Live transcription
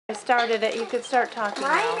Started it. You could start talking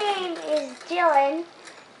My now. name is Dylan,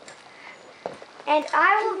 and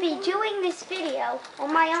I will be doing this video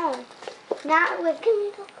on my own, not with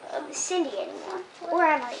Cindy anymore, or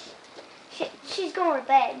Emily. She's going to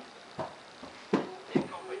bed.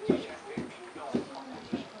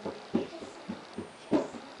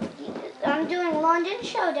 I'm doing London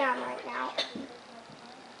Showdown right now,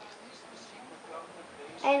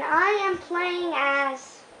 and I am playing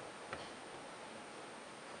as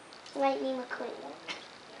Lightning McQueen.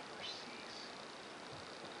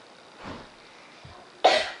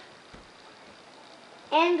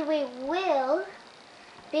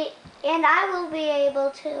 And I will be able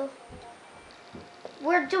to,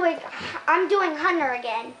 I'm doing Hunter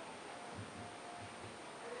again.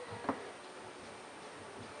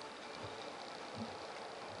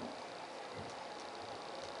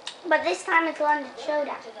 But this time it's London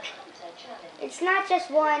Showdown. It's not just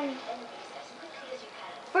one.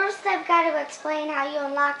 First I've got to explain how you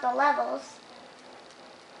unlock the levels.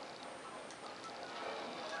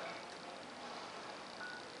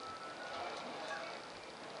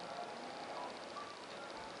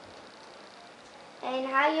 And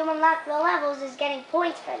how you unlock the levels is getting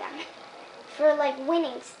points for them. For like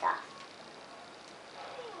winning stuff.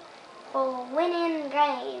 For winning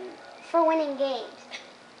games.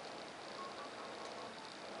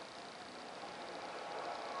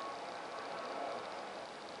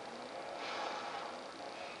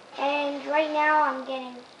 And right now I'm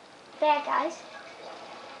getting bad guys.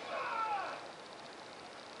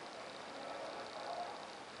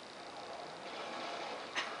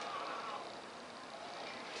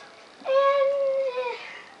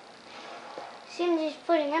 Cindy's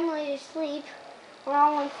putting Emily to sleep. We're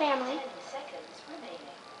all one family. 10 seconds remaining.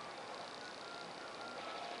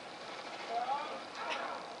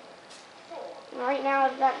 Right now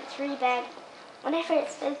I've got 3 bad. Whenever it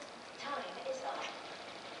says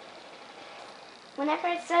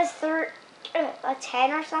a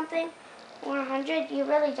 10 or something, or 100, you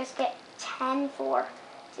really just get 10 to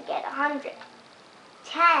get 100.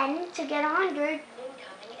 10 to get 100,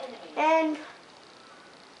 and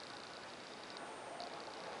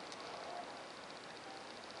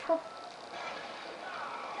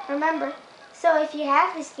remember, so if you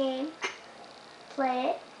have this game, play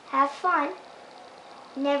it, have fun,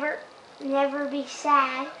 never be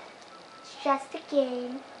sad, it's just a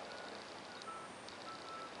game.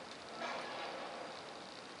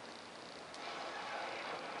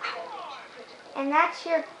 And that's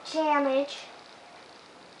your damage.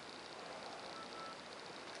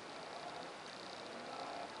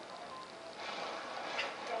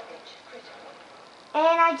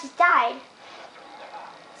 And I just died.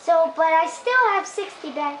 So, but I still have 6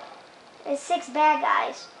 bad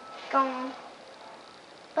guys going.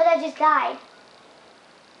 But I just died.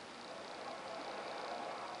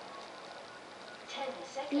 10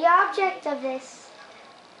 seconds. The object of this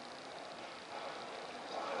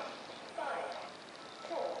 5,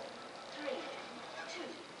 4, 3, 2,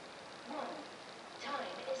 1. Time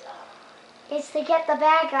is up. is to get the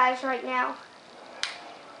bad guys right now.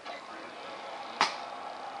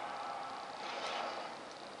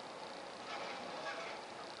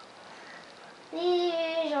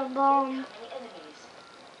 These are bombs. Enemies.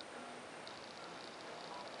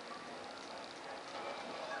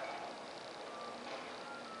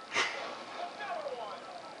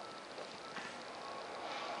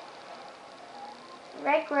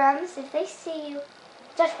 Red grums, if they see you,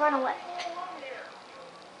 just run away.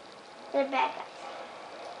 They're bad guys.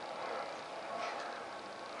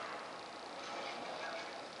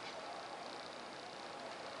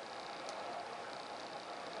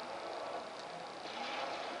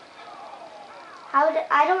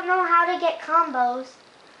 I don't know how to get combos.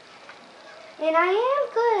 And I am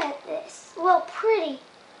good at this. Well, pretty.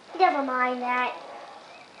 Never mind that.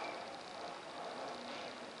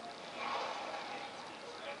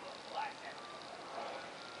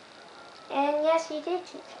 And yes, he did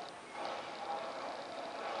choose.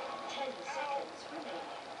 10 seconds remaining.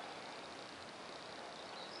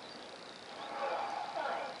 5,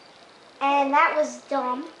 And that was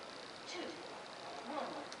dumb. 2, 1.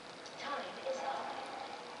 Time is up.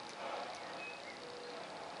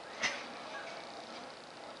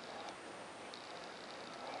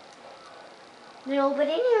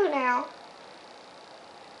 Nobody knew now.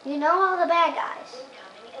 You know all the bad guys.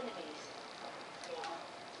 Incoming enemies.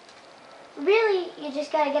 Really, you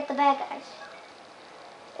just gotta get the bad guys.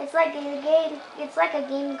 It's like a game. It's like a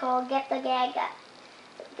game called Get the Bad Guy.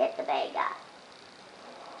 Get the bad guy.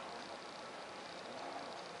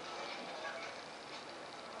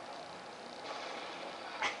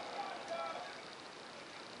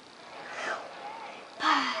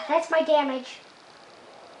 That's my damage.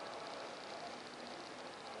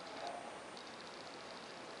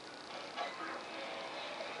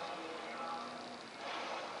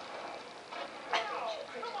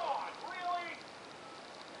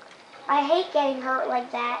 I hate getting hurt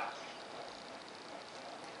like that.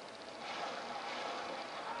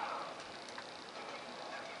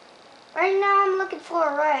 Right now I'm looking for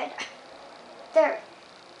a red. There.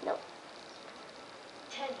 Nope.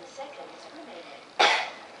 10 seconds remaining.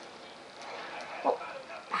 Oh.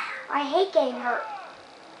 I hate getting hurt.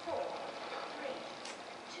 4, 3,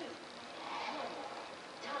 2, 1.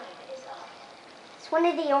 Time is up. It's one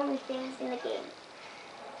of the only things in the game.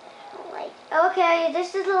 Like, okay,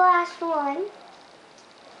 this is the last one.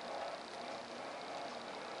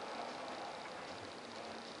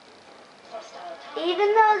 Hostile time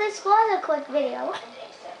Even though this was a quick video, and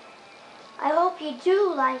ASAP. I hope you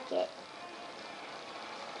do like it.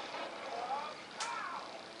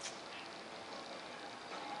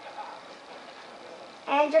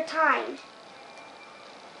 And you're timed.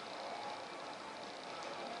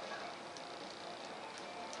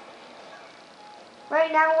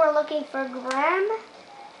 Right now we're looking for Graham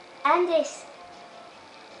and this.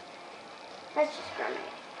 Let's just run it.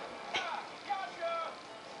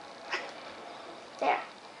 There.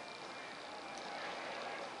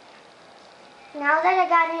 Now that I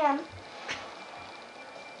got him,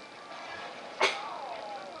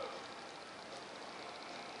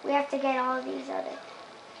 we have to get all of these other.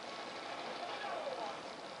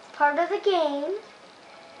 It's part of the game.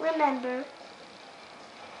 Remember.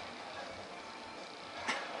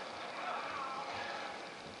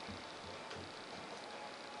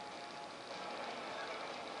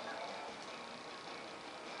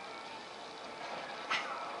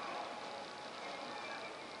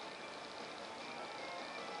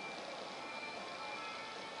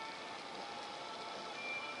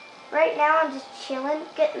 Right now I'm just chilling,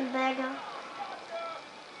 getting better.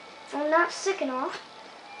 I'm not sick and all,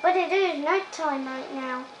 but it is nighttime right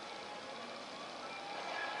now.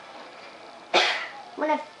 One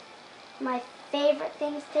of my favorite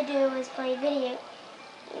things to do is play video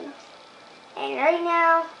games. And right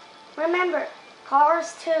now, remember,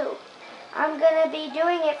 Cars 2. I'm going to be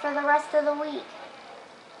doing it for the rest of the week.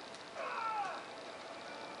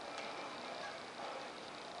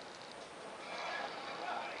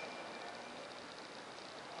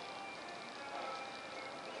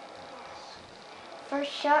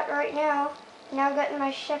 First shot right now. Now getting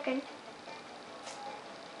my second.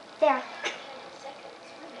 There. 10 seconds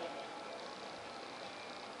remaining.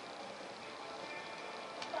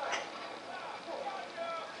 5, 4,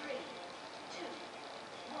 3, 2,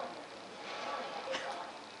 1. Time is up.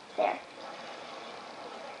 There.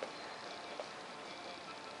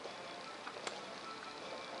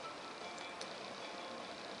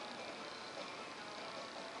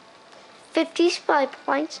 $50 spy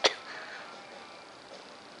points.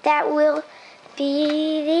 That will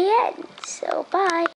be the end. So bye.